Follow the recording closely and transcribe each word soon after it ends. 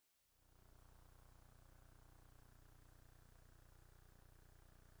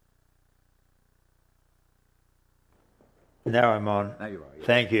Now I'm on. Now you are. Yeah.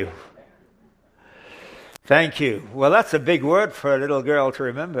 Thank you. Thank you. Well, that's a big word for a little girl to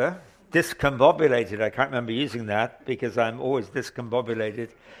remember. Discombobulated. I can't remember using that because I'm always discombobulated.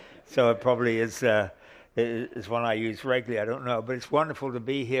 So it probably is one I use regularly. I don't know. But it's wonderful to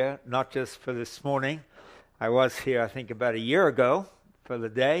be here, not just for this morning. I was here, I think, about a year ago for the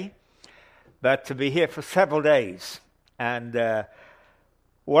day. But to be here for several days. And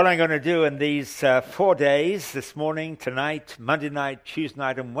what I'm going to do in these 4 days, this morning, tonight, Monday night, Tuesday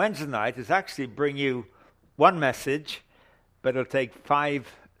night, and Wednesday night, is actually bring you one message, but it'll take 5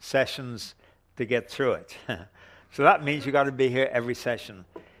 sessions to get through it. So that means you've got to be here every session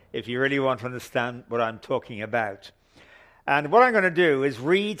if you really want to understand what I'm talking about. And what I'm going to do is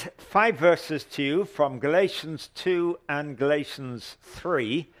read 5 verses to you from Galatians 2 and Galatians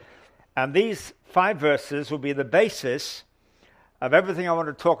 3. And these 5 verses will be the basis of everything I want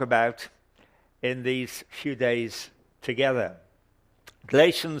to talk about in these few days together.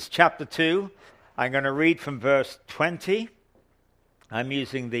 Galatians chapter 2, I'm going to read from verse 20. I'm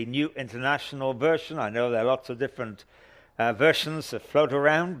using the New International Version. I know there are lots of different versions that float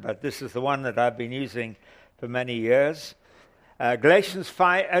around, but this is the one that I've been using for many years. Galatians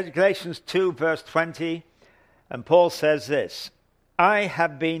 2, verse 20, and Paul says this: I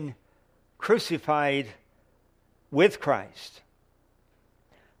have been crucified with Christ.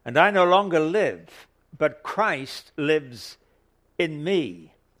 And I no longer live, but Christ lives in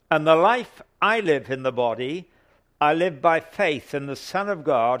me. And the life I live in the body, I live by faith in the Son of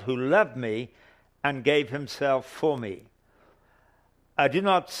God who loved me and gave himself for me. I do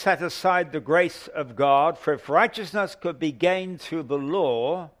not set aside the grace of God, for if righteousness could be gained through the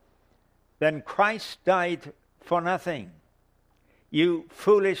law, then Christ died for nothing. You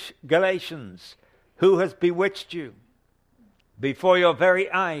foolish Galatians, who has bewitched you? Before your very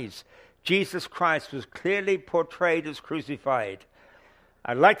eyes, Jesus Christ was clearly portrayed as crucified.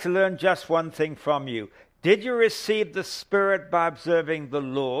 I'd like to learn just one thing from you. Did you receive the Spirit by observing the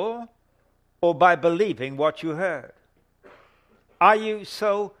law or by believing what you heard? Are you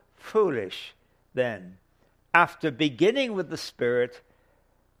so foolish then? After beginning with the Spirit,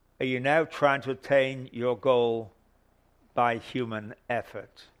 are you now trying to attain your goal by human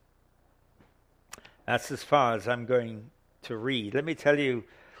effort? That's as far as I'm going to read. Let me tell you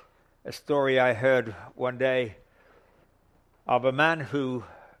a story I heard one day of a man who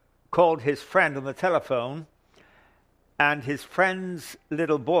called his friend on the telephone, and his friend's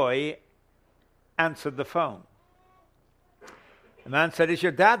little boy answered the phone. The man said, "Is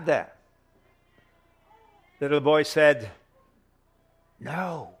your dad there?" The little boy said,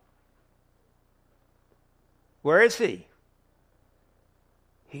 "No." "Where is he?"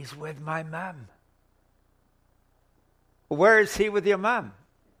 "He's with my mum." "Where is he with your mum?"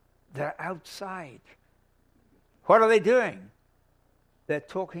 "They're outside." "What are they doing?" "They're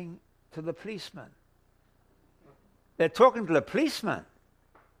talking to the policeman." "They're talking to the policeman?"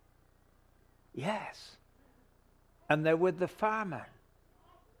 "Yes. And they're with the fireman."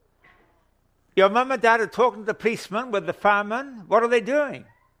 "Your mum and dad are talking to the policeman with the fireman? What are they doing?"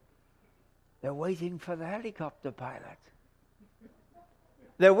 "They're waiting for the helicopter pilot."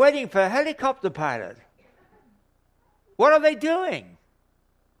 "They're waiting for a helicopter pilot? What are they doing?"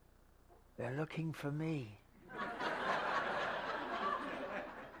 "They're looking for me."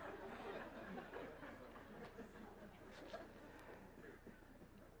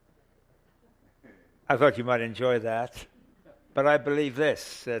 I thought you might enjoy that. But I believe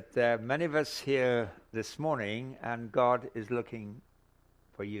this, that many of us here this morning, and God is looking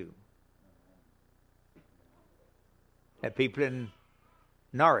for you. There are people in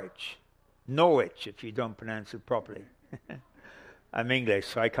Norwich, if you don't pronounce it properly. I'm English,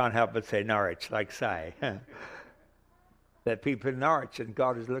 so I can't help but say Norwich, like Si. There are people in Norwich, and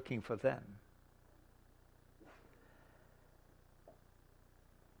God is looking for them.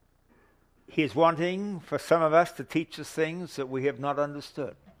 He is wanting for some of us to teach us things that we have not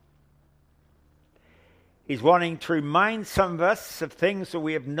understood. He's wanting to remind some of us of things that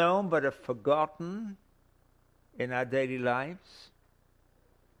we have known but have forgotten in our daily lives.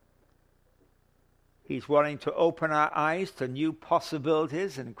 He's wanting to open our eyes to new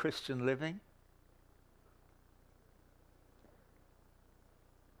possibilities in Christian living.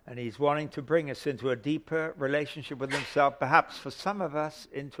 And he's wanting to bring us into a deeper relationship with himself, perhaps for some of us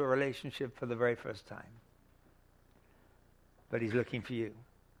into a relationship for the very first time. But he's looking for you.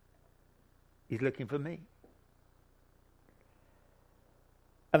 He's looking for me.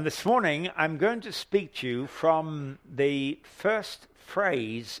 And this morning, I'm going to speak to you from the first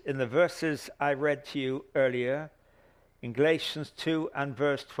phrase in the verses I read to you earlier, in Galatians 2 and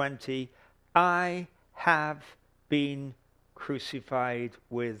verse 20, I have been crucified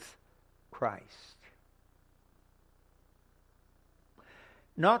with Christ.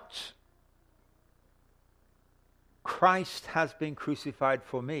 Not Christ has been crucified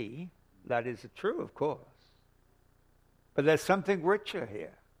for me. That is true, of course. But there's something richer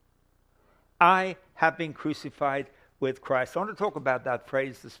here. I have been crucified with Christ. I want to talk about that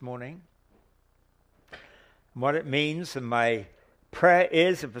phrase this morning, and what it means. And my prayer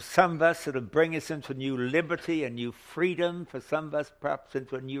is that for some of us it'll bring us into new liberty, a new freedom. For some of us, perhaps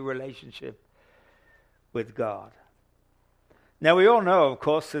into a new relationship with God. Now, we all know, of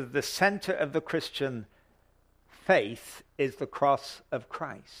course, that the center of the Christian faith is the cross of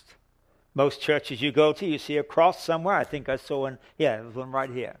Christ. Most churches you go to, you see a cross somewhere. I think I saw one. Yeah, there's one right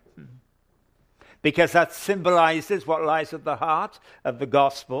here. Because that symbolizes what lies at the heart of the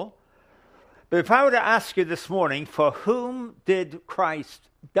gospel. But if I were to ask you this morning, for whom did Christ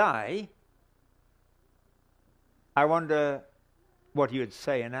die? I wonder what you would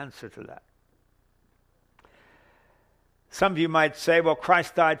say in answer to that. Some of you might say, well,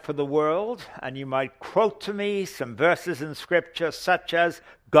 Christ died for the world, and you might quote to me some verses in Scripture such as,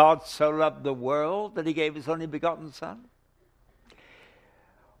 God so loved the world that he gave his only begotten Son.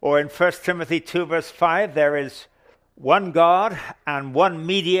 Or in 1 Timothy 2 verse 5, there is one God and one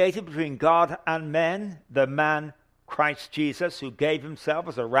mediator between God and men, the man Christ Jesus, who gave himself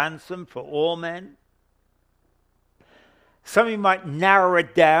as a ransom for all men. Some of you might narrow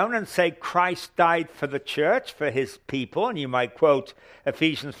it down and say Christ died for the church, for his people, and you might quote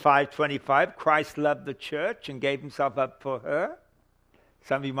Ephesians 5:25, Christ loved the church and gave himself up for her.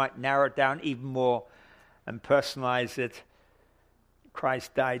 Some of you might narrow it down even more and personalize it,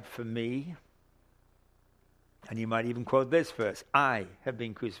 Christ died for me. And you might even quote this verse, I have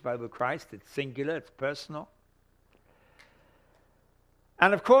been crucified with Christ. It's singular, it's personal.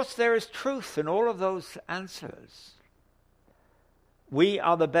 And of course there is truth in all of those answers. We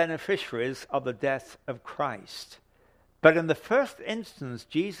are the beneficiaries of the death of Christ. But in the first instance,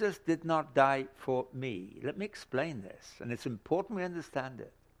 Jesus did not die for me. Let me explain this, and it's important we understand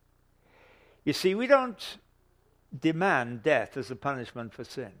it. You see, we don't demand death as a punishment for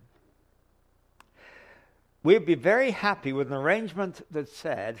sin. We'd be very happy with an arrangement that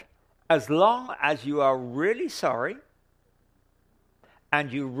said, as long as you are really sorry,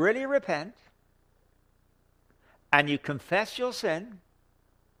 and you really repent, and you confess your sin,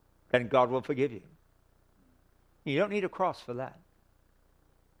 then God will forgive you. You don't need a cross for that.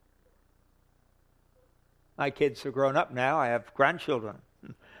 My kids are grown up now. I have grandchildren.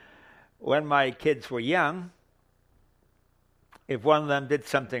 When my kids were young, if one of them did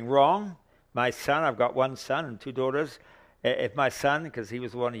something wrong, my son, I've got one son and two daughters, if my son, because he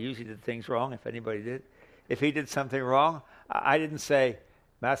was the one who usually did things wrong, if anybody did, if he did something wrong, I didn't say,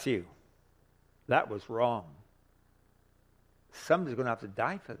 Matthew, that was wrong. Somebody's going to have to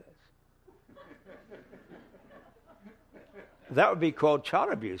die for this. That would be called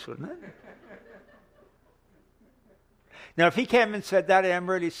child abuse, wouldn't it? Now, if he came and said, Daddy, I'm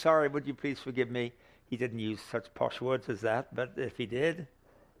really sorry, would you please forgive me? He didn't use such posh words as that, but if he did,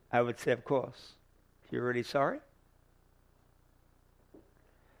 I would say, of course. You're really sorry?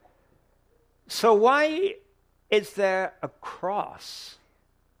 So why is there a cross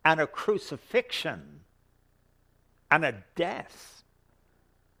and a crucifixion and a death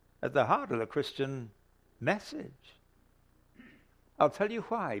at the heart of the Christian message? I'll tell you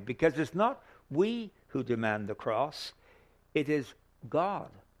why. Because it's not we who demand the cross, it is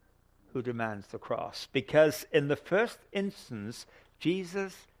God who demands the cross. Because in the first instance,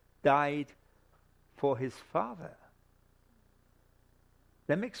 Jesus died for his Father.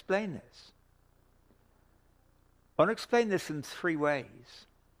 Let me explain this. I want to explain this in three ways.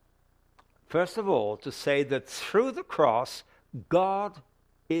 First of all, to say that through the cross, God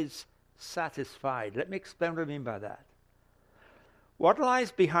is satisfied. Let me explain what I mean by that. What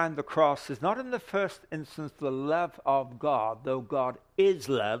lies behind the cross is not in the first instance the love of God, though God is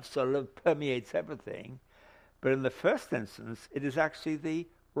love, so love permeates everything. But in the first instance, it is actually the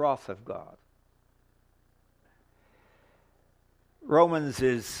wrath of God. Romans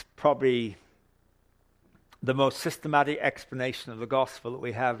is probably the most systematic explanation of the gospel that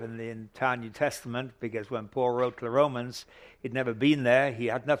we have in the entire New Testament, because when Paul wrote to the Romans, he'd never been there. He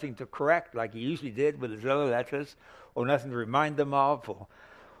had nothing to correct like he usually did with his other letters, or nothing to remind them of.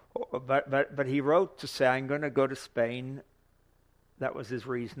 But he wrote to say, I'm going to go to Spain. That was his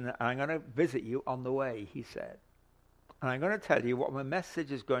reason. I'm going to visit you on the way, he said. And I'm going to tell you what my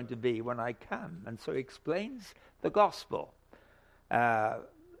message is going to be when I come. And so he explains the gospel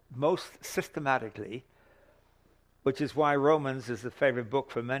most systematically, which is why Romans is the favorite book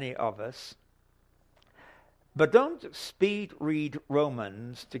for many of us. But don't speed read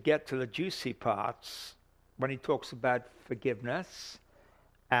Romans to get to the juicy parts when he talks about forgiveness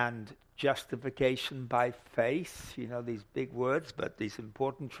and justification by faith, these big words, but these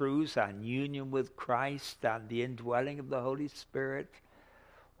important truths, and union with Christ and the indwelling of the Holy Spirit.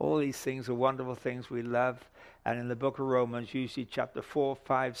 All these things are wonderful things we love. And in the book of Romans, usually chapter 4,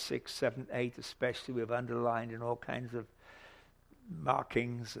 5, 6, 7, 8 especially, we've underlined in all kinds of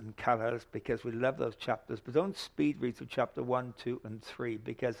markings and colors because we love those chapters. But don't speed read through chapter 1, 2, and 3,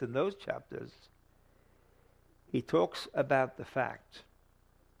 because in those chapters, he talks about the fact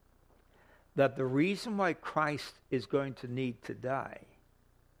that the reason why Christ is going to need to die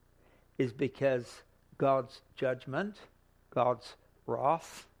is because God's judgment, God's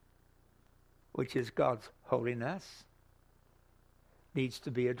wrath, which is God's holiness, needs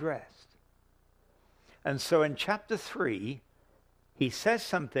to be addressed. And so in chapter 3, he says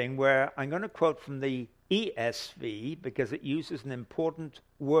something where I'm going to quote from the ESV because it uses an important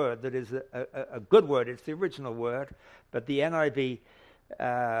word that is a good word. It's the original word, but the NIV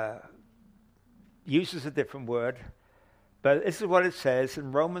uses a different word. But this is what it says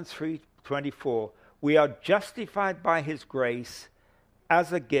in Romans 3:24. We are justified by his grace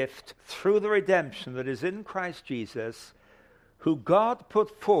as a gift through the redemption that is in Christ Jesus, who God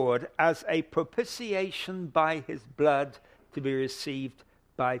put forward as a propitiation by his blood to be received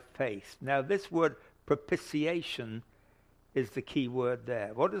by faith. Now this word propitiation is the key word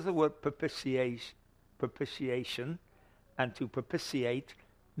there. What does the word propitiation and to propitiate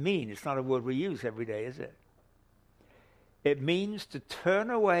mean? It's not a word we use every day, is it? It means to turn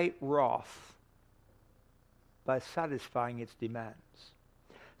away wrath by satisfying its demands.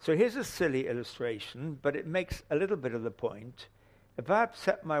 So here's a silly illustration, but it makes a little bit of the point. If I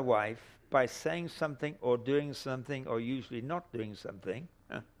upset my wife by saying something or doing something or usually not doing something,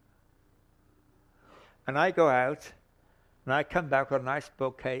 and I go out and I come back with a nice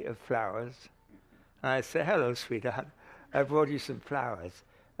bouquet of flowers, and I say, hello, sweetheart, I brought you some flowers.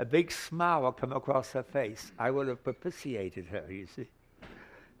 A big smile will come across her face. I will have propitiated her, you see.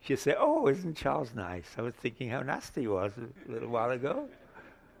 She'll say, oh, isn't Charles nice? I was thinking how nasty he was a little while ago.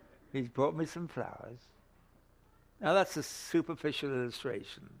 He's brought me some flowers. Now that's a superficial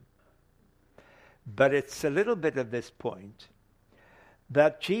illustration. But it's a little bit of this point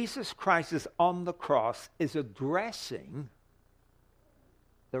that Jesus Christ is on the cross is addressing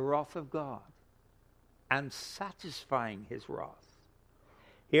the wrath of God and satisfying his wrath.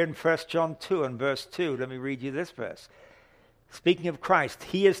 Here in 1 John 2 and verse 2, let me read you this verse. Speaking of Christ,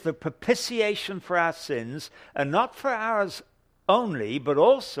 he is the propitiation for our sins, and not for ours only, but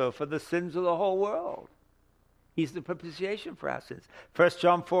also for the sins of the whole world. He's the propitiation for our sins. 1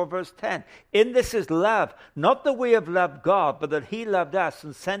 John 4 verse 10. In this is love, not that we have loved God, but that he loved us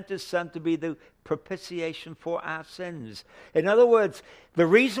and sent his Son to be the propitiation for our sins. In other words, the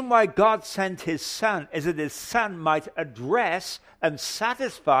reason why God sent his Son is that his Son might address and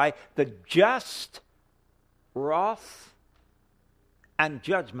satisfy the just wrath and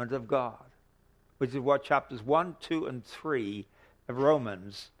judgment of God, which is what chapters 1, 2, and 3 of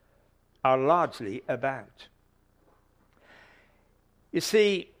Romans are largely about. You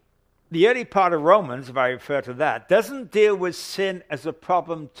see, the early part of Romans, if I refer to that, doesn't deal with sin as a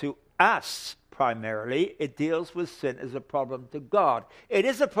problem to us primarily. It deals with sin as a problem to God. It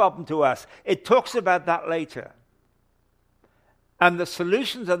is a problem to us. It talks about that later. And the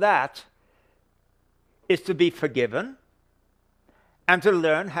solution to that is to be forgiven and to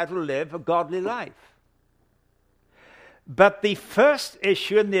learn how to live a godly life. But the first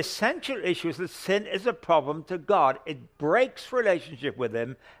issue and the essential issue is that sin is a problem to God. It breaks relationship with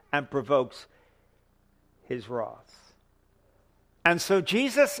him and provokes his wrath. And so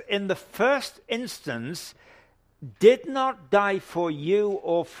Jesus, in the first instance, did not die for you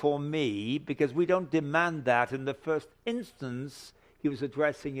or for me, because we don't demand that. In the first instance, he was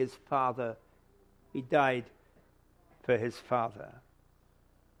addressing his Father. He died for his Father.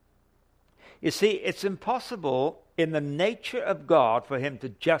 You see, it's impossible in the nature of God for him to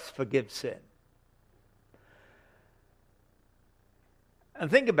just forgive sin. And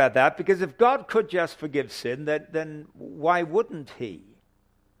think about that, because if God could just forgive sin, then why wouldn't he?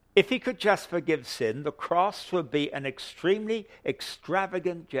 If he could just forgive sin, the cross would be an extremely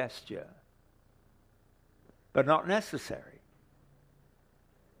extravagant gesture, but not necessary.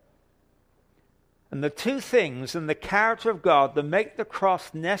 And the two things in the character of God that make the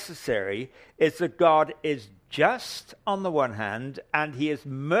cross necessary is that God is just on the one hand and he is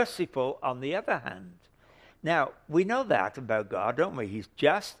merciful on the other hand. Now, we know that about God, don't we? He's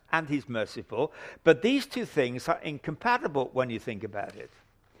just and he's merciful, but these two things are incompatible when you think about it.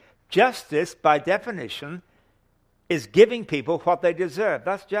 Justice, by definition, is giving people what they deserve.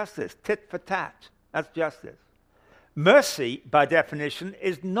 That's justice. Tit for tat. That's justice. Mercy, by definition,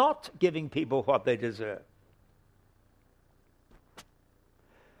 is not giving people what they deserve.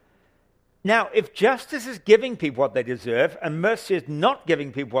 Now, if justice is giving people what they deserve and mercy is not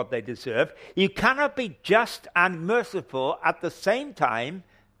giving people what they deserve, you cannot be just and merciful at the same time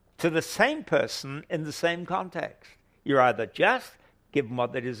to the same person in the same context. You're either just, give them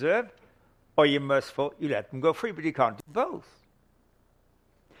what they deserve, or you're merciful, you let them go free, but you can't do both.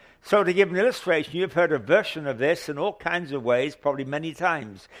 So to give an illustration, you've heard a version of this in all kinds of ways, probably many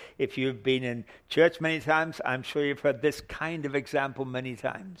times. If you've been in church many times, I'm sure you've heard this kind of example many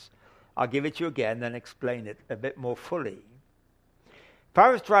times. I'll give it to you again, then explain it a bit more fully. If I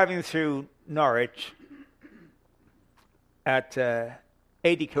was driving through Norwich at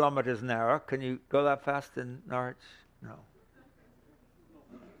 80 kilometers an hour, can you go that fast in Norwich? No.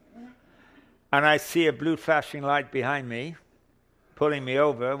 And I see a blue flashing light behind me, pulling me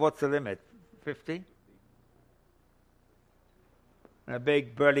over. What's the limit? 50? And a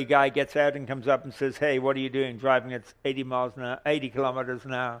big burly guy gets out and comes up and says, "Hey, what are you doing driving at 80 kilometers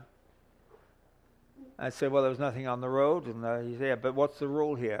an hour?" I said, "Well, there was nothing on the road." And he said, "Yeah, but what's the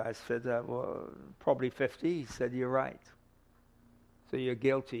rule here?" I said, "Well, probably 50. He said, "You're right. So you're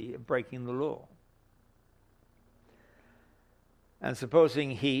guilty of breaking the law." And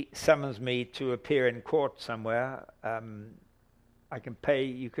supposing he summons me to appear in court somewhere, I can pay.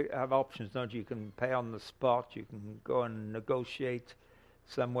 You could have options, don't you? You can pay on the spot. You can go and negotiate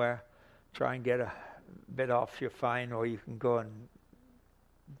somewhere, try and get a bit off your fine, or you can go and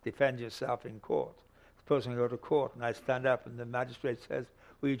defend yourself in court. Supposing I go to court and I stand up and the magistrate says,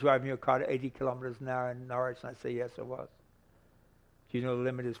 "Were you driving your car at 80 kilometers an hour in Norwich?" And I say, "Yes, I was." "Do you know the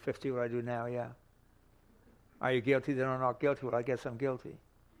limit is 50? What I do now?" "Yeah." "Are you guilty?" "Then I'm not guilty." "Well, I guess I'm guilty."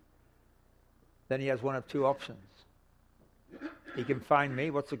 Then he has one of two options. He can fine me.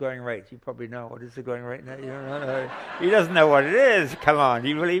 What's the going rate? You probably know. What is the going rate now? You don't know. He doesn't know what it is. Come on. Do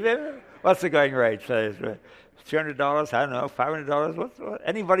you believe him? What's the going rate? So $200? I don't know. $500? What?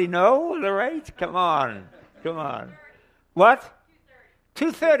 Anybody know the rate? Come on. Come on. What?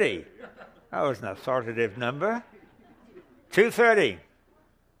 $230. That was an authoritative number. $230.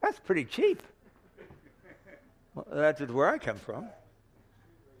 That's pretty cheap. Well, that's where I come from.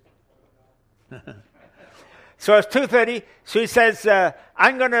 So it's $230. So he says,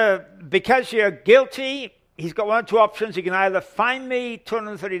 I'm going to, because you're guilty, he's got one or two options. He can either fine me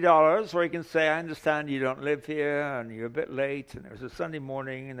 $230, or he can say, "I understand you don't live here, and you're a bit late, and it was a Sunday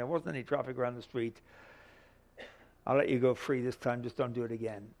morning, and there wasn't any traffic around the street. I'll let you go free this time, just don't do it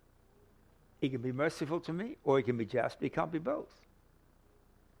again." He can be merciful to me, or he can be just, but he can't be both.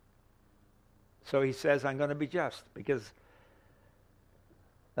 So he says, "I'm going to be just, because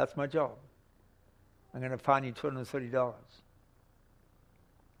that's my job. I'm going to fine you $230.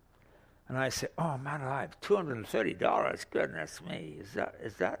 And I say, "Oh, man alive, $230? Goodness me. Is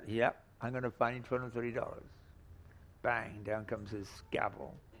that? Yep, I'm going to fine you $230. Bang, down comes his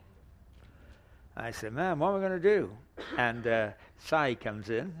gavel. I say, "Man, what am I going to do?" And Sai comes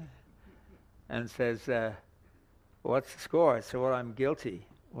in and says, "What's the score?" I said, "Well, I'm guilty.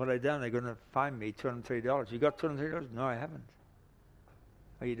 What have I done? They're going to fine me $230. You got $230? "No, I haven't."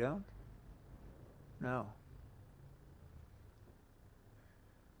 "Oh, you don't?" "No."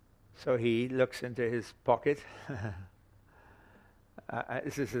 So he looks into his pocket.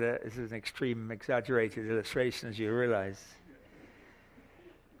 This is an extreme, exaggerated illustration, as you realize.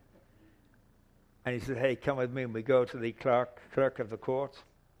 And he said, "Hey, come with me." And we go to the clerk of the court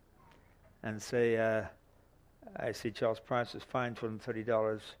and say, "I see Charles Price is fined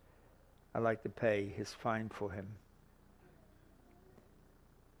 $230. I'd like to pay his fine for him."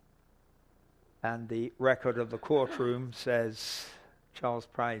 And the record of the courtroom says, Charles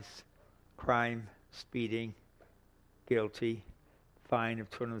Price, crime, speeding, guilty, fine of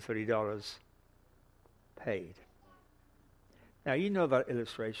 $230, paid. Now, you know that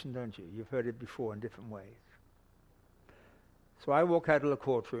illustration, don't you? You've heard it before in different ways. So I walk out of the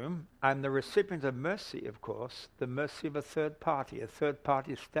courtroom. I'm the recipient of mercy, of course, the mercy of a third party. A third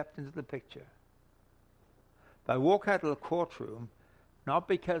party has stepped into the picture. But I walk out of the courtroom not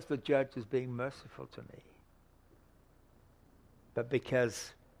because the judge is being merciful to me, but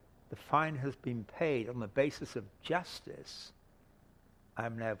because the fine has been paid on the basis of justice.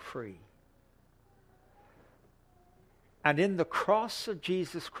 I'm now free. And in the cross of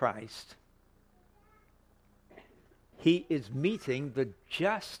Jesus Christ, he is meeting the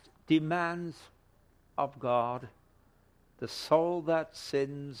just demands of God. The soul that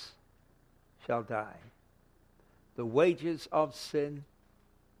sins shall die. The wages of sin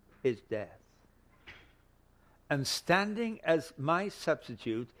is death. and standing as my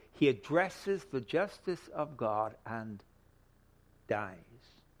substitute, he addresses the justice of God and dies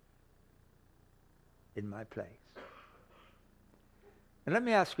in my place. And let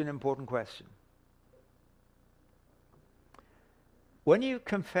me ask you an important question. When you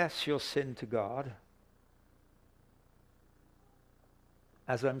confess your sin to God,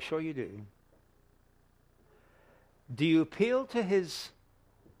 as I'm sure you do you appeal to his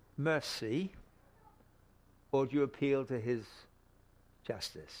mercy or do you appeal to his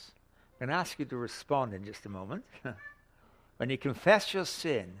justice? I'm going to ask you to respond in just a moment. When you confess your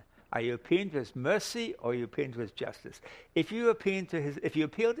sin, are you appealing to his mercy or are you appealing to his justice? If you appeal to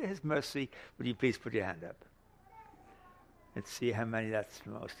his mercy, would you please put your hand up? Let's see how many that's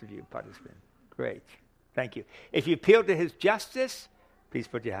most of you participant. Great. Thank you. If you appeal to his justice, please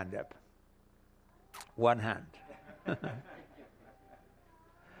put your hand up. One hand.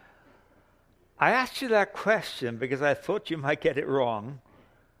 I asked you that question because I thought you might get it wrong.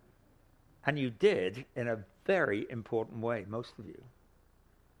 And you did in a very important way, most of you. Do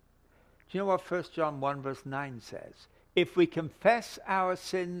you know what 1 John 1 verse 9 says? If we confess our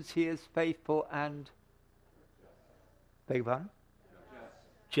sins, he is faithful and... Beg your pardon?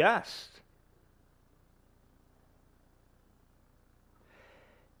 Just.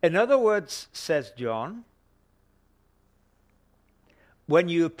 In other words, says John, when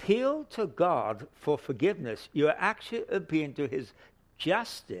you appeal to God for forgiveness, you are actually appealing to his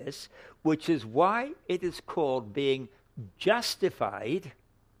justice, which is why it is called being justified,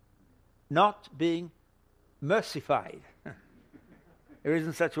 not being mercified. There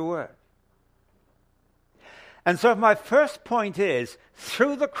isn't such a word. And so my first point is,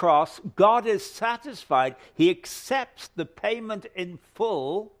 through the cross, God is satisfied. He accepts the payment in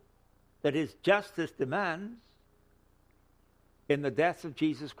full that his justice demands in the death of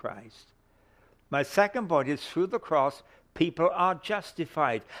Jesus Christ. My second point is, through the cross, people are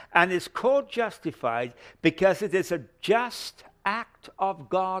justified. And it's called justified because it is a just act of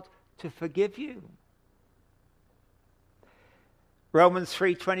God to forgive you. Romans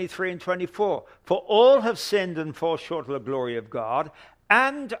 3:23 and 24. For all have sinned and fall short of the glory of God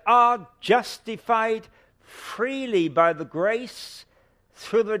and are justified freely by the grace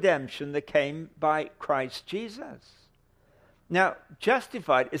through the redemption that came by Christ Jesus. Now,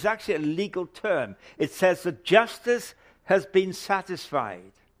 justified is actually a legal term. It says that justice has been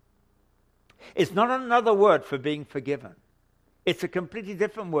satisfied. It's not another word for being forgiven. It's a completely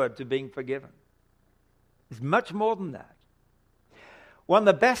different word to being forgiven. It's much more than that. One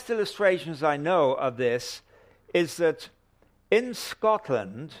of the best illustrations I know of this is that in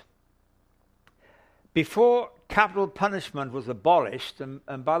Scotland, before capital punishment was abolished, and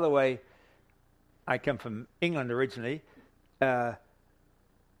by the way, I come from England originally,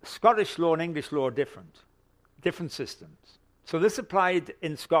 Scottish law and English law are different systems. So this applied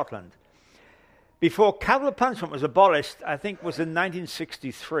in Scotland. Before capital punishment was abolished, I think it was in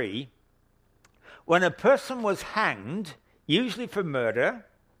 1963, when a person was hanged, usually for murder,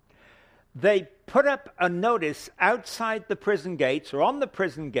 they put up a notice outside the prison gates or on the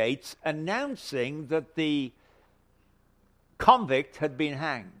prison gates announcing that the convict had been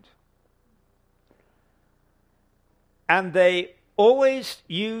hanged. And they always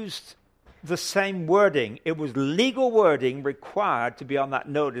used the same wording. It was legal wording required to be on that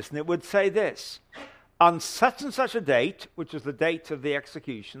notice, and it would say this: on such and such a date, which was the date of the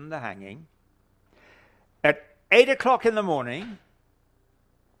execution, the hanging, at 8 o'clock in the morning,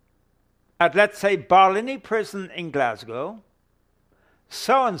 at, let's say, Barlinnie Prison in Glasgow,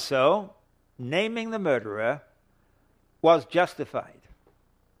 so-and-so, naming the murderer, was justified.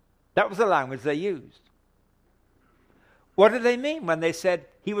 That was the language they used. What did they mean when they said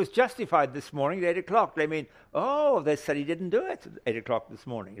he was justified this morning at 8 o'clock? They mean, they said he didn't do it at 8 o'clock this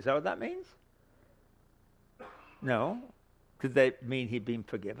morning. Is that what that means? No. Did they mean he'd been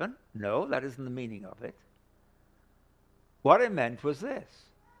forgiven? No, that isn't the meaning of it. What it meant was this: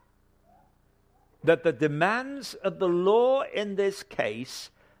 that the demands of the law in this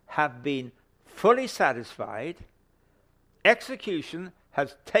case have been fully satisfied, execution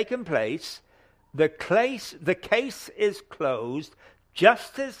has taken place, the case is closed,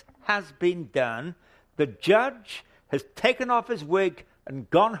 justice has been done, the judge has taken off his wig and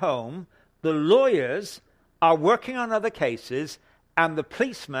gone home, the lawyers are working on other cases, and the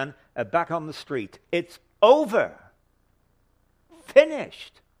policemen are back on the street. It's over.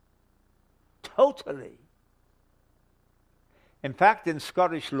 Finished. Totally. In fact, in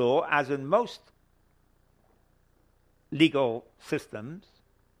Scottish law, as in most legal systems,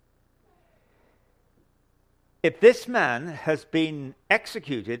 If this man has been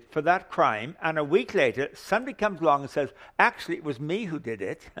executed for that crime and a week later somebody comes along and says, actually it was me who did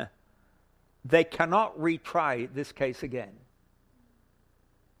it, they cannot retry this case again.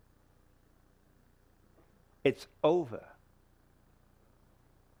 It's over.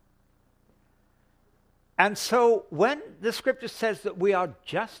 And so when the scripture says that we are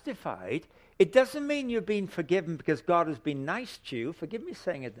justified, it doesn't mean you've been forgiven because God has been nice to you. Forgive me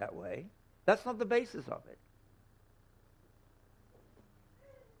saying it that way. That's not the basis of it.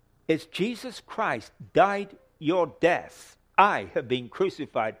 It's Jesus Christ died your death. I have been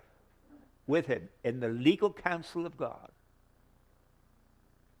crucified with him in the legal counsel of God.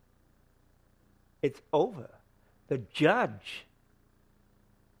 It's over. The judge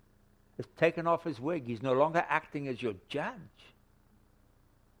has taken off his wig. He's no longer acting as your judge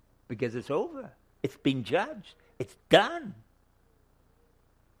because it's over. It's been judged. It's done.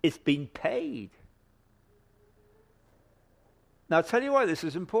 It's been paid. Now, I'll tell you why this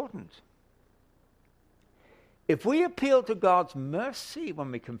is important. If we appeal to God's mercy when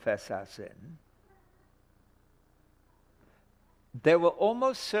we confess our sin, there will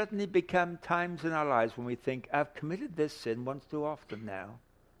almost certainly become times in our lives when we think, I've committed this sin once too often now.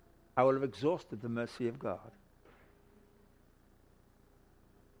 I will have exhausted the mercy of God.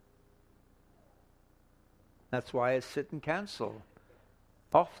 That's why I sit in counsel,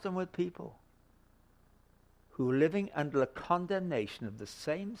 often with people who are living under the condemnation of the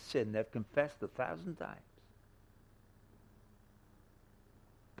same sin they've confessed 1,000 times.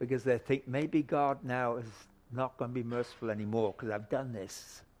 Because they think maybe God now is not going to be merciful anymore because I've done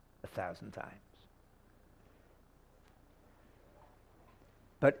this 1,000 times.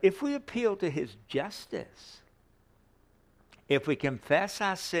 But if we appeal to his justice, if we confess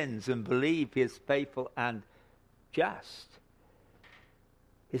our sins and believe he is faithful and just,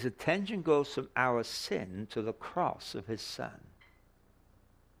 his attention goes from our sin to the cross of his Son.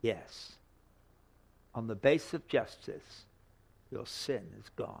 Yes, on the basis of justice, your sin is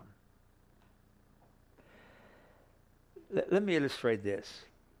gone. Let me illustrate this.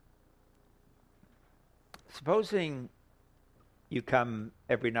 Supposing you come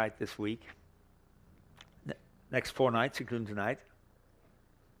every night this week, next 4 nights, including tonight,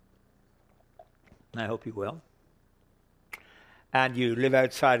 and I hope you will, and you live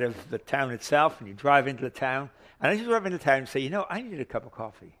outside of the town itself, and you drive into the town, and as you drive into town, you say, I need a cup of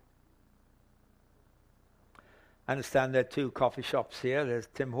coffee. I understand there are 2 coffee shops here. There's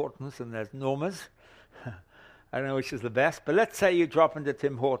Tim Hortons and there's Norma's. I don't know which is the best, but let's say you drop into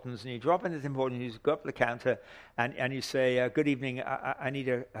Tim Hortons, and you drop into Tim Hortons, you go up to the counter, and you say, good evening, I need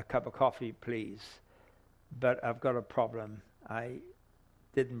a cup of coffee, please. But I've got a problem. I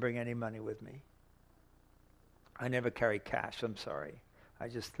didn't bring any money with me. I never carry cash, I'm sorry. I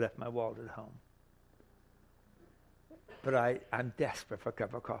just left my wallet at home. But I'm desperate for a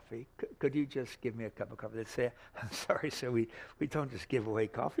cup of coffee. Could you just give me a cup of coffee? They'd say, I'm sorry, sir, we don't just give away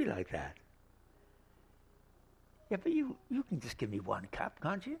coffee like that. Yeah, but you can just give me 1 cup,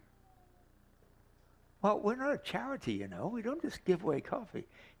 can't you? Well, we're not a charity, We don't just give away coffee.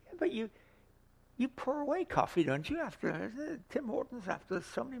 Yeah, but you pour away coffee, don't you? After Tim Hortons, after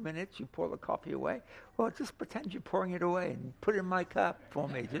so many minutes, you pour the coffee away. Well, just pretend you're pouring it away and put it in my cup for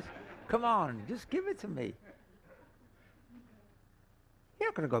me. Just come on, just give it to me. You're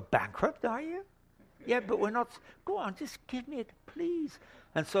not going to go bankrupt, are you? Yeah, but we're not. Go on, just give me it, please.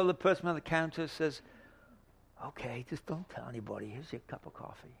 And so the person on the counter says, okay, just don't tell anybody. Here's your cup of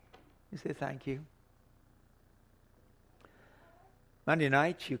coffee. You say thank you. Monday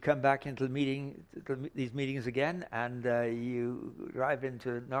night, you come back into these meetings again, and you drive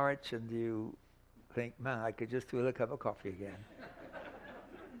into Norwich, and you think, man, I could just do with a cup of coffee again.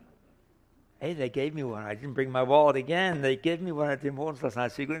 Hey, they gave me one. I didn't bring my wallet again. They gave me one at Tim Hortons last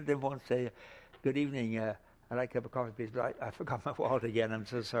night. So you go to Tim Hortons and say, good evening, I'd like a cup of coffee, please, but I forgot my wallet again. I'm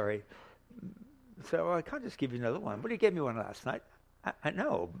so sorry. So I can't just give you another one. But you gave me one last night. I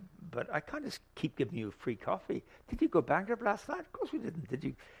know, but I can't just keep giving you free coffee. Did you go bankrupt last night? Of course we didn't. Did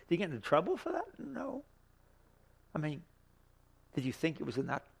you get into trouble for that? No. I mean, did you think it was in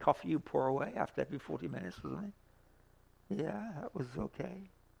that coffee you pour away after every 40 minutes or something? Yeah, that was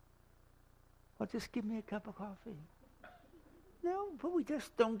okay. Well, just give me a cup of coffee. No, but we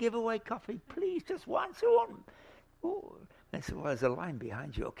just don't give away coffee. Please, just once. Oh. And I said, well, there's a line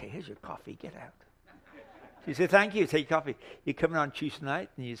behind you. Okay, here's your coffee. Get out. So you say, thank you, take coffee. You come in on Tuesday night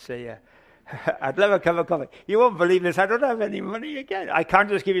and you say, I'd love a cup of coffee. You won't believe this. I don't have any money again. I can't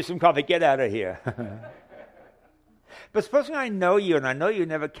just give you some coffee. Get out of here. But supposing I know you, and I know you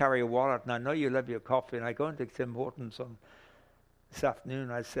never carry a wallet, and I know you love your coffee, and I go into Tim Hortons on this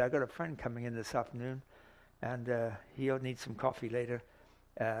afternoon, I say, I've got a friend coming in this afternoon, and he'll need some coffee later.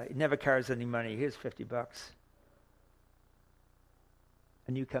 He never carries any money. Here's $50.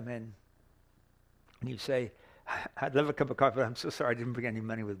 And you come in, and you say, I'd love a cup of coffee, but I'm so sorry I didn't bring any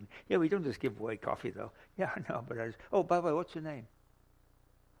money with me. Yeah, we don't just give away coffee, though. Yeah, I know, but oh, by the way, what's your name?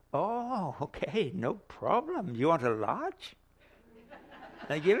 Oh, okay, no problem. You want a large?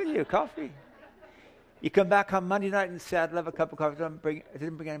 I give it you coffee. You come back on Monday night and say, I'd love a cup of coffee. I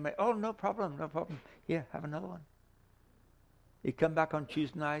didn't bring any money. Oh, no problem. Here, have another one. You come back on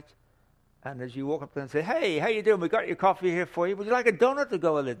Tuesday night, and as you walk up there and say, hey, how you doing? We got your coffee here for you. Would you like a donut to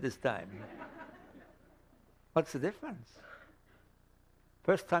go with it this time? What's the difference?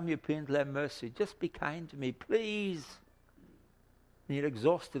 First time you appeal to their mercy, just be kind to me, please. And you're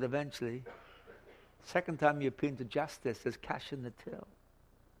exhausted eventually. Second time you appeal to justice, there's cash in the till.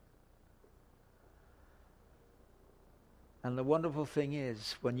 And the wonderful thing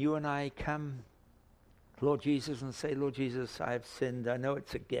is, when you and I come, Lord Jesus, and say, Lord Jesus, I have sinned. I know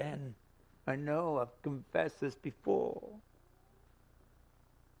it's again. I know I've confessed this before.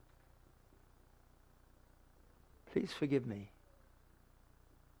 Please forgive me.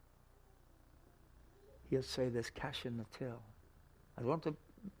 He'll say there's cash in the till. I don't want to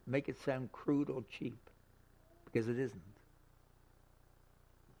make it sound crude or cheap, because it isn't.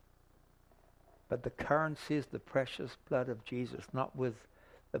 But the currency is the precious blood of Jesus, not with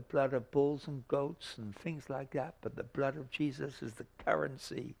the blood of bulls and goats and things like that, but the blood of Jesus is the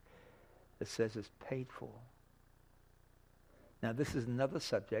currency that says it's paid for. Now, this is another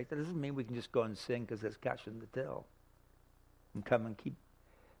subject. That doesn't mean we can just go and sin because there's cash in the till and come and keep.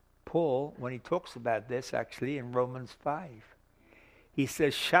 Paul, when he talks about this, actually, in Romans 5, he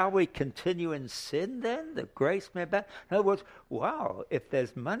says, shall we continue in sin then, that grace may abound? In other words, wow, if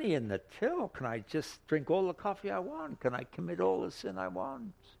there's money in the till, can I just drink all the coffee I want? Can I commit all the sin I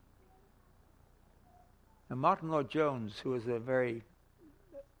want? And Martin Lloyd-Jones, who was a very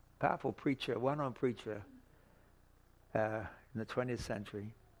powerful preacher, well-known preacher in the 20th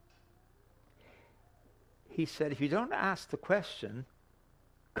century, he said, if you don't ask the question,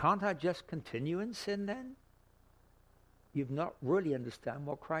 can't I just continue in sin then? You've not really understand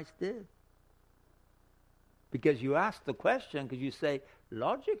what Christ did. Because you ask the question because you say,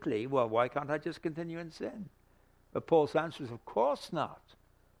 logically, well, why can't I just continue in sin? But Paul's answer is, of course not.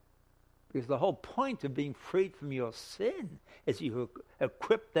 Because the whole point of being freed from your sin is you're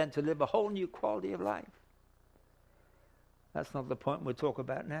equipped then to live a whole new quality of life. That's not the point we'll talk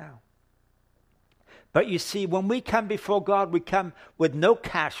about now. But you see, when we come before God, we come with no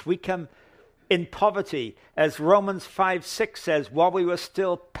cash. We come in poverty. As Romans 5:6 says, while we were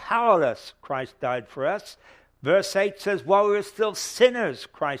still powerless, Christ died for us. Verse 8 says, while we were still sinners,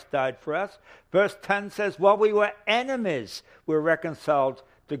 Christ died for us. Verse 10 says, while we were enemies, we were reconciled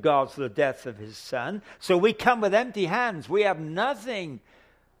to God through the death of his Son. So we come with empty hands. We have nothing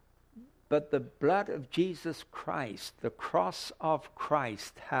but the blood of Jesus Christ. The cross of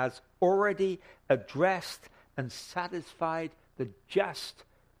Christ has already addressed and satisfied the just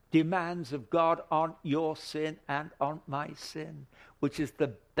demands of God on your sin and on my sin, which is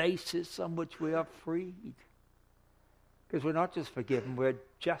the basis on which we are freed. Because we're not just forgiven, we're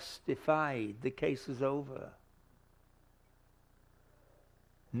justified. The case is over.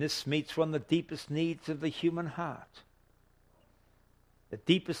 And this meets one of the deepest needs of the human heart. The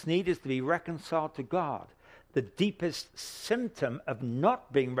deepest need is to be reconciled to God. The deepest symptom of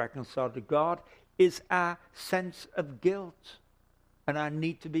not being reconciled to God is our sense of guilt and our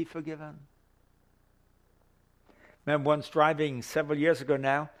need to be forgiven. I remember once driving several years ago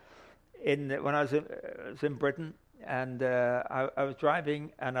now, when I was in Britain, and I was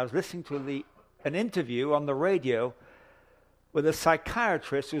driving and I was listening to an interview on the radio with a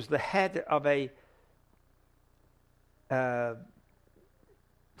psychiatrist who's the head of a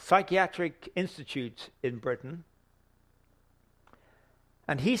psychiatric institute in Britain.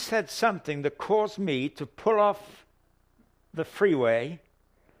 And he said something that caused me to pull off the freeway,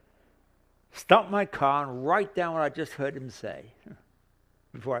 stop my car, and write down what I just heard him say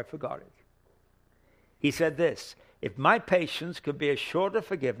before I forgot it. He said this: if my patients could be assured of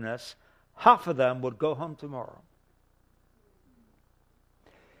forgiveness, half of them would go home tomorrow.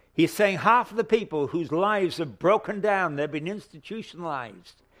 He's saying half of the people whose lives have broken down, they've been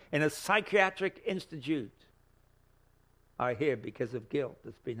institutionalized in a psychiatric institute, are here because of guilt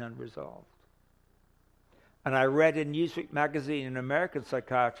that's been unresolved. And I read in Newsweek magazine, an American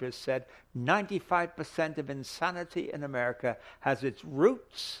psychiatrist said 95% of insanity in America has its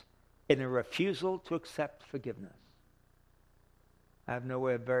roots in a refusal to accept forgiveness. I have no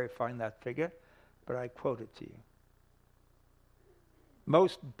way of verifying that figure, but I quote it to you.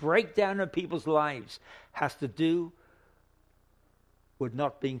 most breakdown of people's lives has to do with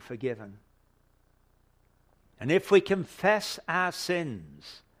not being forgiven. And if we confess our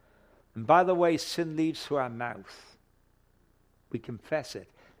sins, and by the way, sin leaves through our mouth, we confess it.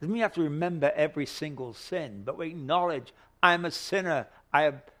 Doesn't mean you have to remember every single sin, but we acknowledge, I'm a sinner. I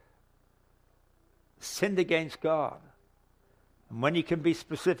have sinned against God. And when you can be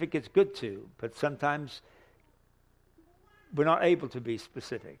specific, it's good to, but sometimes we're not able to be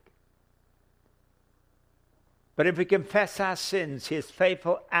specific. But if we confess our sins, he is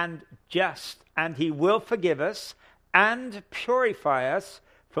faithful and just, and he will forgive us and purify us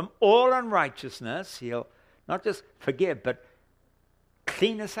from all unrighteousness. He'll not just forgive, but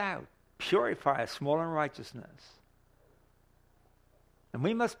clean us out, purify us from all unrighteousness. And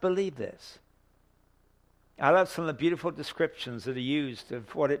we must believe this. I love some of the beautiful descriptions that are used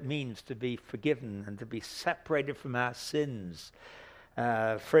of what it means to be forgiven and to be separated from our sins.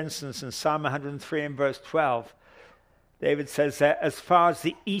 For instance, in Psalm 103 and verse 12, David says that as far as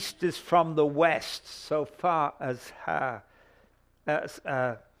the east is from the west, so far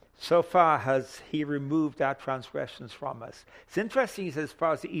has he removed our transgressions from us. It's interesting, he says, as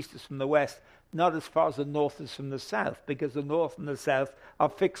far as the east is from the west, not as far as the north is from the south, because the north and the south are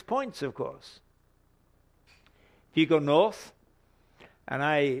fixed points, of course. If you go north, and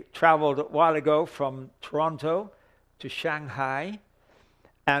I traveled a while ago from Toronto to Shanghai,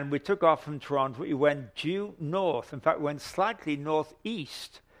 and we took off from Toronto, we went due north. In fact, we went slightly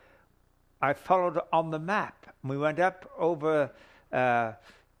northeast. I followed on the map, and we went up over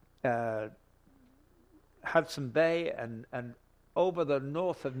Hudson Bay and over the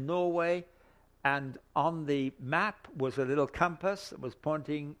north of Norway, and on the map was a little compass that was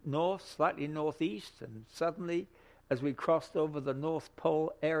pointing north, slightly northeast, and suddenly, as we crossed over the North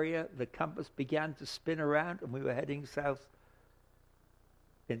Pole area, the compass began to spin around, and we were heading south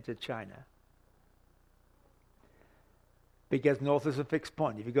into China. Because north is a fixed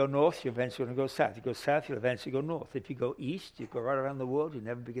point. If you go north, you're eventually going to go south. If you go south, you'll eventually go north. If you go east, you go right around the world, you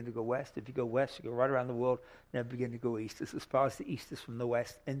never begin to go west. If you go west, you go right around the world, never begin to go east. It's as far as the east is from the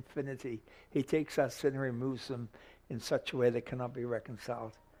west, infinity. He takes our sin and removes them in such a way that cannot be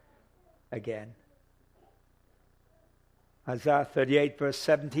reconciled again. Isaiah 38 verse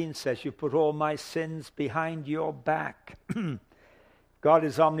 17 says, you put all my sins behind your back. God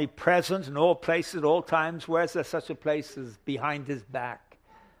is omnipresent in all places, at all times. Where is there such a place as behind his back?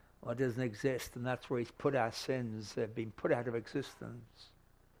 Well, it doesn't exist, and that's where he's put our sins. They've been put out of existence.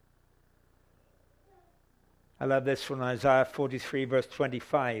 I love this from Isaiah 43 verse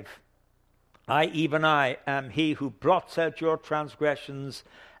 25. Even I, am he who blots out your transgressions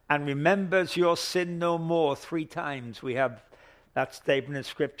and remembers your sin no more. 3 times we have that statement in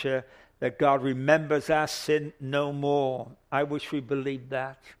Scripture that God remembers our sin no more. I wish we believed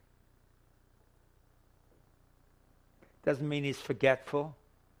that. Doesn't mean he's forgetful,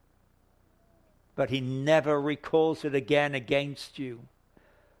 but he never recalls it again against you.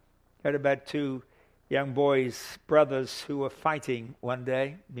 Heard about 2 young boys, brothers, who were fighting one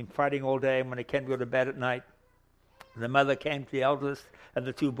day, been fighting all day, and when they came to go to bed at night, the mother came to the eldest and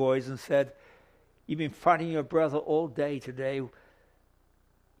the 2 boys and said, you've been fighting your brother all day today.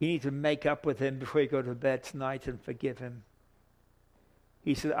 You need to make up with him before you go to bed tonight and forgive him.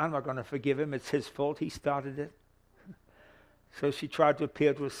 He said, I'm not going to forgive him. It's his fault. He started it. So she tried to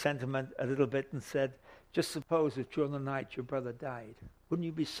appeal to his sentiment a little bit and said, just suppose if during the night your brother died. Wouldn't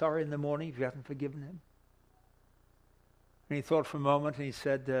you be sorry in the morning if you hadn't forgiven him? And he thought for a moment and he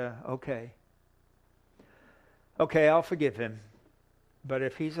said, okay, I'll forgive him. But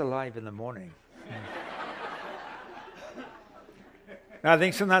if he's alive in the morning... I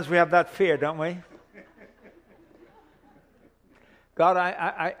think sometimes we have that fear, don't we? God,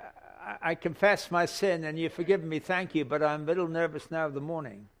 I confess my sin and you've forgiven me, thank you, but I'm a little nervous now of the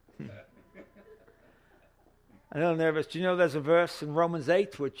morning. A little nervous. Do you know there's a verse in Romans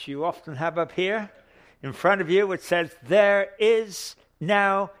 8, which you often have up here in front of you, which says, there is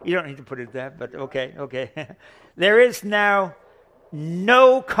now, you don't need to put it there, but okay. There is now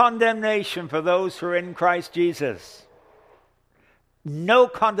no condemnation for those who are in Christ Jesus. No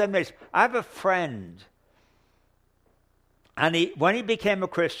condemnation. I have a friend, and when he became a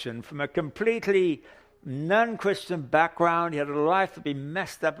Christian, from a completely non-Christian background, he had a life that been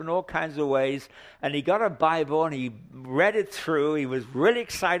messed up in all kinds of ways, and he got a Bible and he read it through. He was really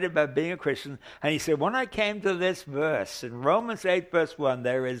excited about being a Christian, and he said, when I came to this verse, in Romans 8 verse 1,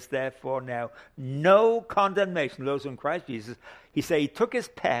 there is therefore now no condemnation for those in Christ Jesus. He said he took his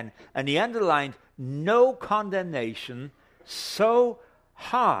pen and he underlined no condemnation so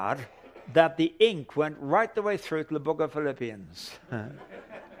hard that the ink went right the way through to the book of Philippians.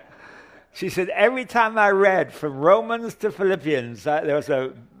 She said, every time I read from Romans to Philippians, there was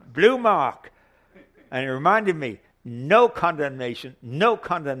a blue mark. And it reminded me, no condemnation, no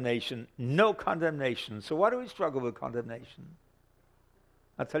condemnation, no condemnation. So why do we struggle with condemnation?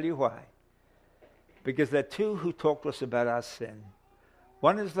 I'll tell you why. Because there are two who talk to us about our sin.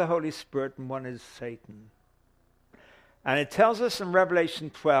 One is the Holy Spirit and one is Satan. And it tells us in Revelation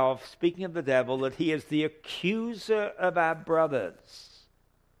 12, speaking of the devil, that he is the accuser of our brothers,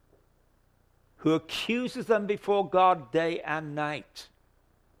 who accuses them before God day and night.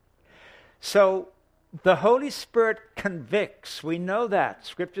 So the Holy Spirit convicts. We know that.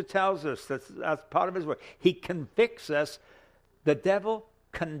 Scripture tells us that's part of his word. He convicts us. The devil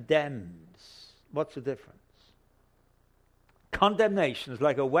condemns. What's the difference? Condemnation is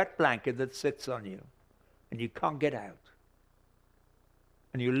like a wet blanket that sits on you and you can't get out.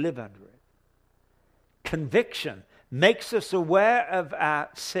 And you live under it. Conviction makes us aware of our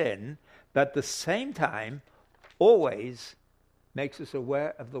sin, but at the same time, always makes us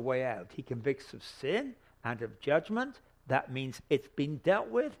aware of the way out. He convicts of sin and of judgment. That means it's been dealt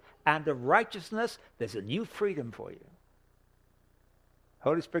with. And of righteousness, there's a new freedom for you.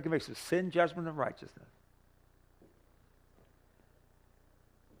 Holy Spirit convicts of sin, judgment, and righteousness.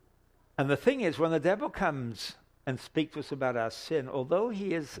 And the thing is, when the devil comes and speaks to us about our sin, although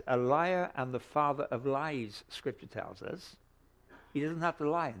he is a liar and the father of lies, Scripture tells us, he doesn't have to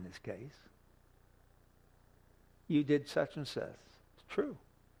lie in this case. You did such and such. It's true.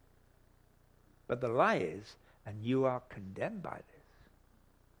 But the lie is, and you are condemned by this.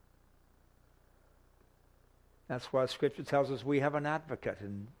 That's why Scripture tells us we have an advocate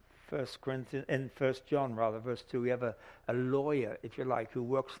in 1 John, verse 2. We have a lawyer, if you like, who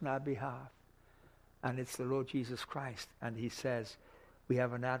works on our behalf. And it's the Lord Jesus Christ. And he says, we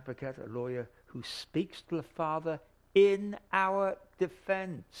have an advocate, a lawyer, who speaks to the Father in our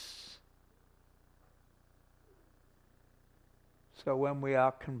defense. So when we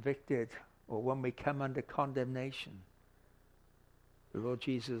are convicted or when we come under condemnation, the Lord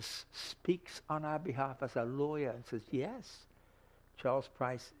Jesus speaks on our behalf as a lawyer and says, yes, Charles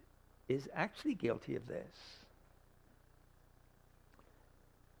Price is actually guilty of this.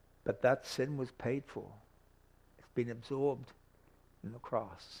 But that sin was paid for. It's been absorbed in the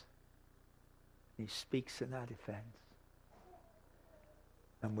cross. He speaks in our defense.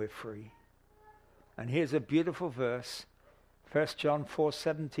 And we're free. And here's a beautiful verse. 1 John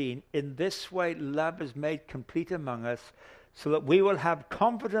 4:17. In this way love is made complete among us, so that we will have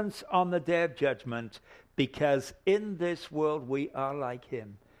confidence on the day of judgment, because in this world we are like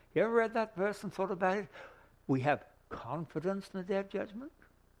him. You ever read that verse and thought about it? We have confidence in the day of judgment?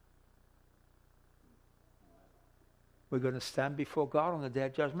 We're going to stand before God on the day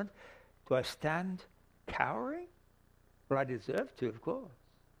of judgment. Do I stand cowering? Well, I deserve to, of course.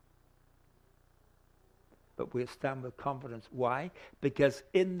 But we'll stand with confidence. Why? Because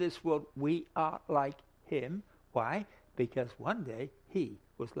in this world we are like him. Why? Because one day he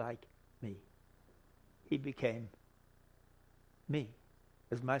was like me. He became me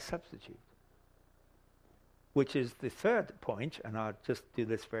as my substitute. Which is the third point, and I'll just do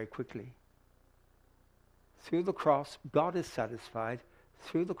this very quickly. Through the cross, God is satisfied.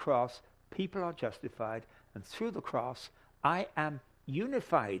 Through the cross, people are justified. And through the cross, I am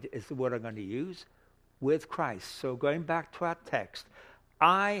unified, is the word I'm going to use, with Christ. So going back to our text,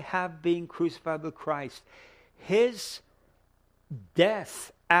 I have been crucified with Christ. His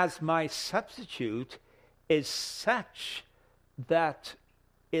death as my substitute is such that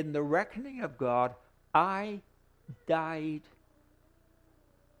in the reckoning of God, I died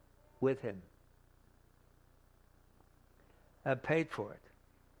with him. I paid for it.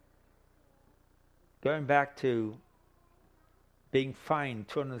 Going back to being fined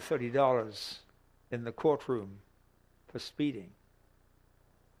 $230 in the courtroom for speeding.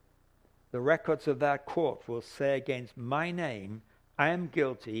 The records of that court will say against my name, I am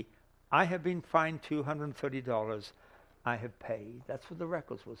guilty, I have been fined $230, I have paid. That's what the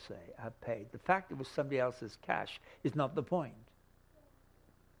records will say, I have paid. The fact it was somebody else's cash is not the point.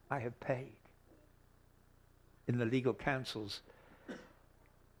 I have paid. In the legal councils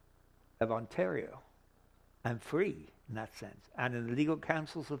of Ontario, I'm free in that sense. And in the legal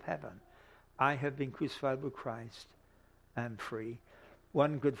councils of heaven, I have been crucified with Christ. I'm free.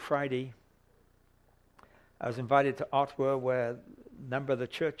 One Good Friday, I was invited to Ottawa, where a number of the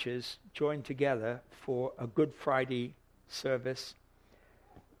churches joined together for a Good Friday service.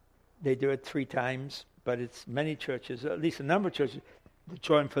 They do it 3 times, but it's many churches, at least a number of churches, that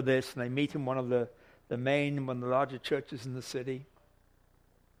join for this, and they meet in one of the larger churches in the city.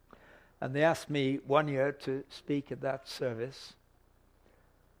 And they asked me one year to speak at that service.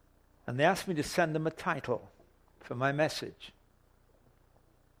 And they asked me to send them a title for my message.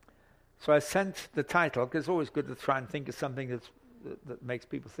 So I sent the title, because it's always good to try and think of something that makes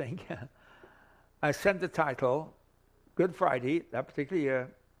people think. I sent the title, Good Friday, that particular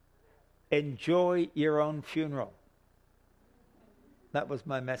year, Enjoy Your Own Funeral. That was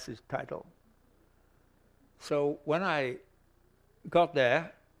my message title. So when I got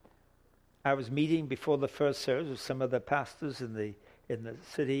there, I was meeting before the first service with some of the pastors in the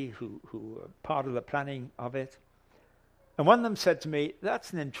city who were part of the planning of it. And one of them said to me,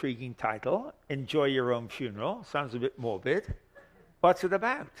 that's an intriguing title, Enjoy Your Own Funeral. Sounds a bit morbid. What's it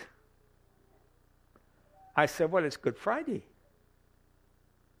about? I said, well, it's Good Friday.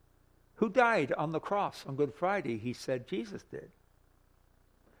 Who died on the cross on Good Friday? He said, Jesus did.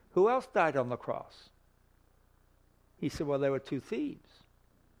 Who else died on the cross? He said, well, there were 2 thieves.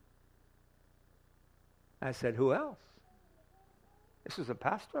 I said, who else? This was a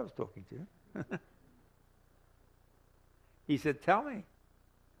pastor I was talking to. He said, tell me.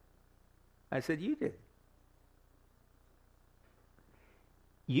 I said, you did.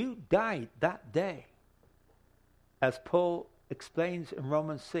 You died that day, as Paul explains in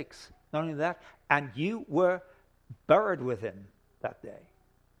Romans 6. Not only that, and you were buried with him that day.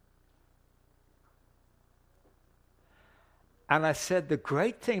 And I said, the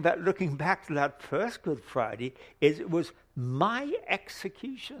great thing about looking back to that first Good Friday is it was my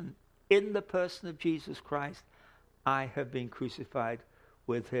execution in the person of Jesus Christ. I have been crucified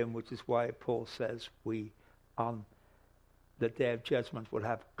with him, which is why Paul says we, on the day of judgment, will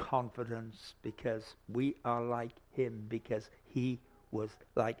have confidence because we are like him, because he was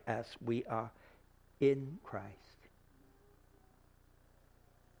like us. We are in Christ.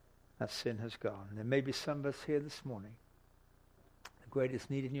 That sin has gone. There may be some of us here this morning. The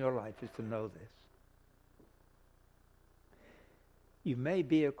greatest need in your life is to know this. You may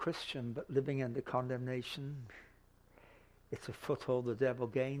be a Christian, but living under condemnation. It's a foothold the devil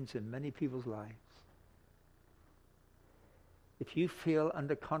gains in many people's lives. If you feel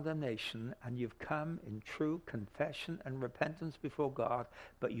under condemnation and you've come in true confession and repentance before God,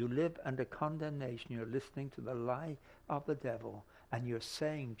 but you live under condemnation, you're listening to the lie of the devil, and you're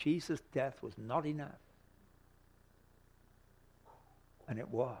saying Jesus' death was not enough. And it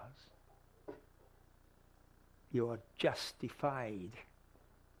was. You are justified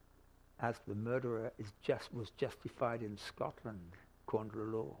as the murderer was justified in Scotland, according to the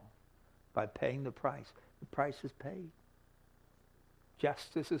law, by paying the price. The price is paid.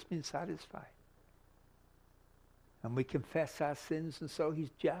 Justice has been satisfied. And we confess our sins, and so he's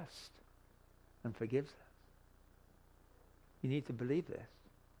just and forgives us. You need to believe this.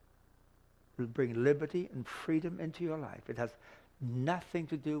 It will bring liberty and freedom into your life. It has nothing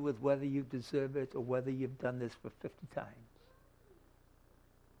to do with whether you deserve it or whether you've done this for 50 times.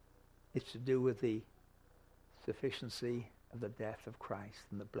 It's to do with the sufficiency of the death of Christ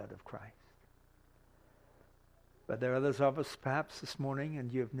and the blood of Christ. But there are others of us perhaps this morning,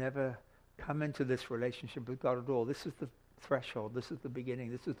 and you've never come into this relationship with God at all. This is the threshold. This is the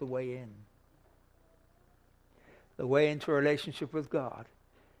beginning. This is the way in. The way into a relationship with God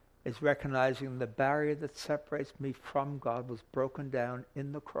is recognizing the barrier that separates me from God was broken down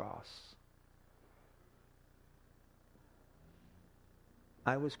in the cross.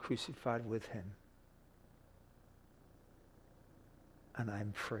 I was crucified with him. And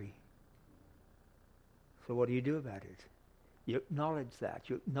I'm free. So what do you do about it? You acknowledge that.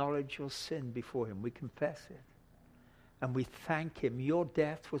 You acknowledge your sin before him. We confess it. And we thank him. Your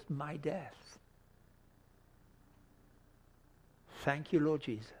death was my death. Thank you, Lord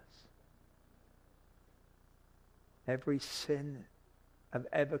Jesus. Every sin I've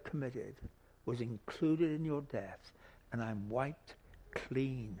ever committed was included in your death, and I'm wiped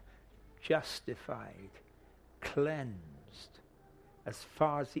clean, justified, cleansed. As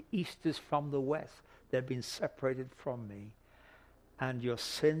far as the east is from the west, they've been separated from me. And your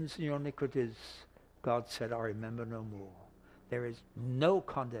sins and your iniquities, God said, I remember no more. There is no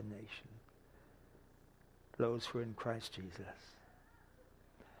condemnation for those who are in Christ Jesus.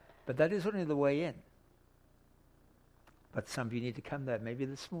 But that is only the way in. But some of you need to come there, maybe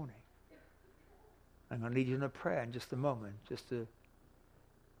this morning. I'm going to lead you in a prayer in just a moment, just to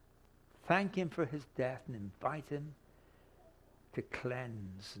thank him for his death and invite him to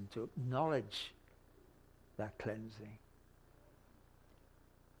cleanse and to acknowledge that cleansing.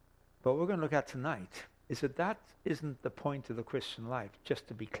 But what we're going to look at tonight is that isn't the point of the Christian life, just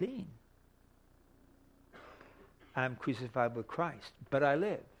to be clean. I'm crucified with Christ, but I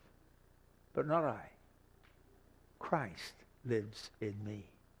live. But not I. Christ lives in me.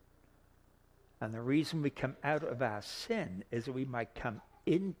 And the reason we come out of our sin is that we might come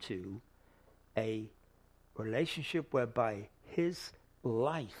into a relationship whereby his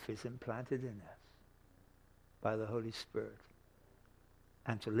life is implanted in us by the Holy Spirit,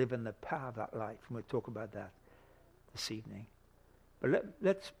 and to live in the power of that life. And we'll talk about that this evening. But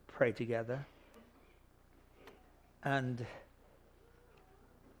let's pray together. And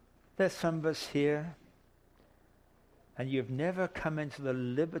there's some of us here, and you've never come into the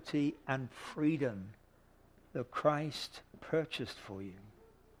liberty and freedom that Christ purchased for you.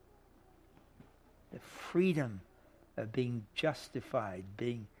 The freedom of being justified,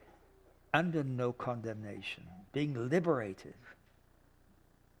 being under no condemnation, being liberated.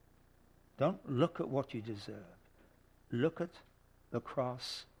 Don't look at what you deserve. Look at the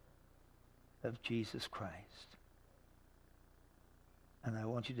cross of Jesus Christ. And I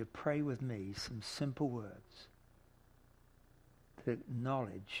want you to pray with me some simple words to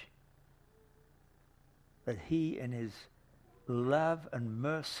acknowledge that he, in his love and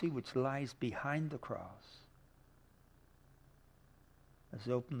mercy which lies behind the cross,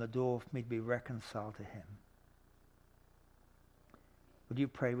 has opened the door for me to be reconciled to him. Would you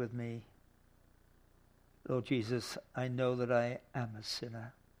pray with me? Lord Jesus, I know that I am a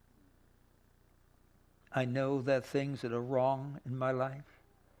sinner. I know there are things that are wrong in my life.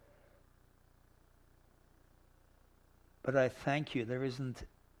 But I thank you there isn't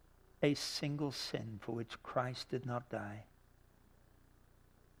a single sin for which Christ did not die.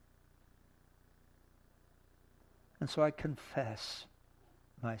 And so I confess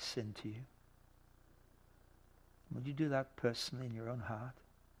my sin to you. Would you do that personally in your own heart?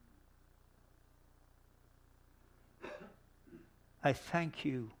 I thank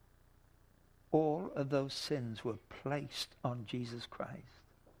you. All of those sins were placed on Jesus Christ.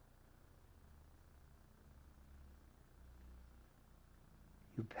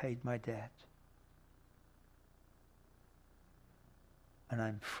 You paid my debt. And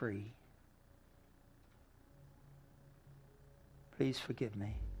I'm free. Please forgive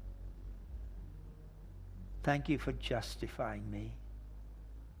me. Thank you for justifying me.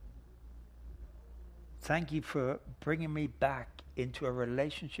 Thank you for bringing me back into a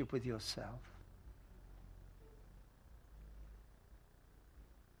relationship with yourself.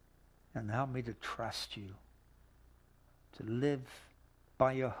 And help me to trust you, to live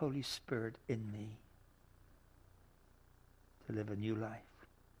by your Holy Spirit in me, to live a new life.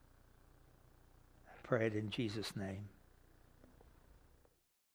 I pray it in Jesus' name.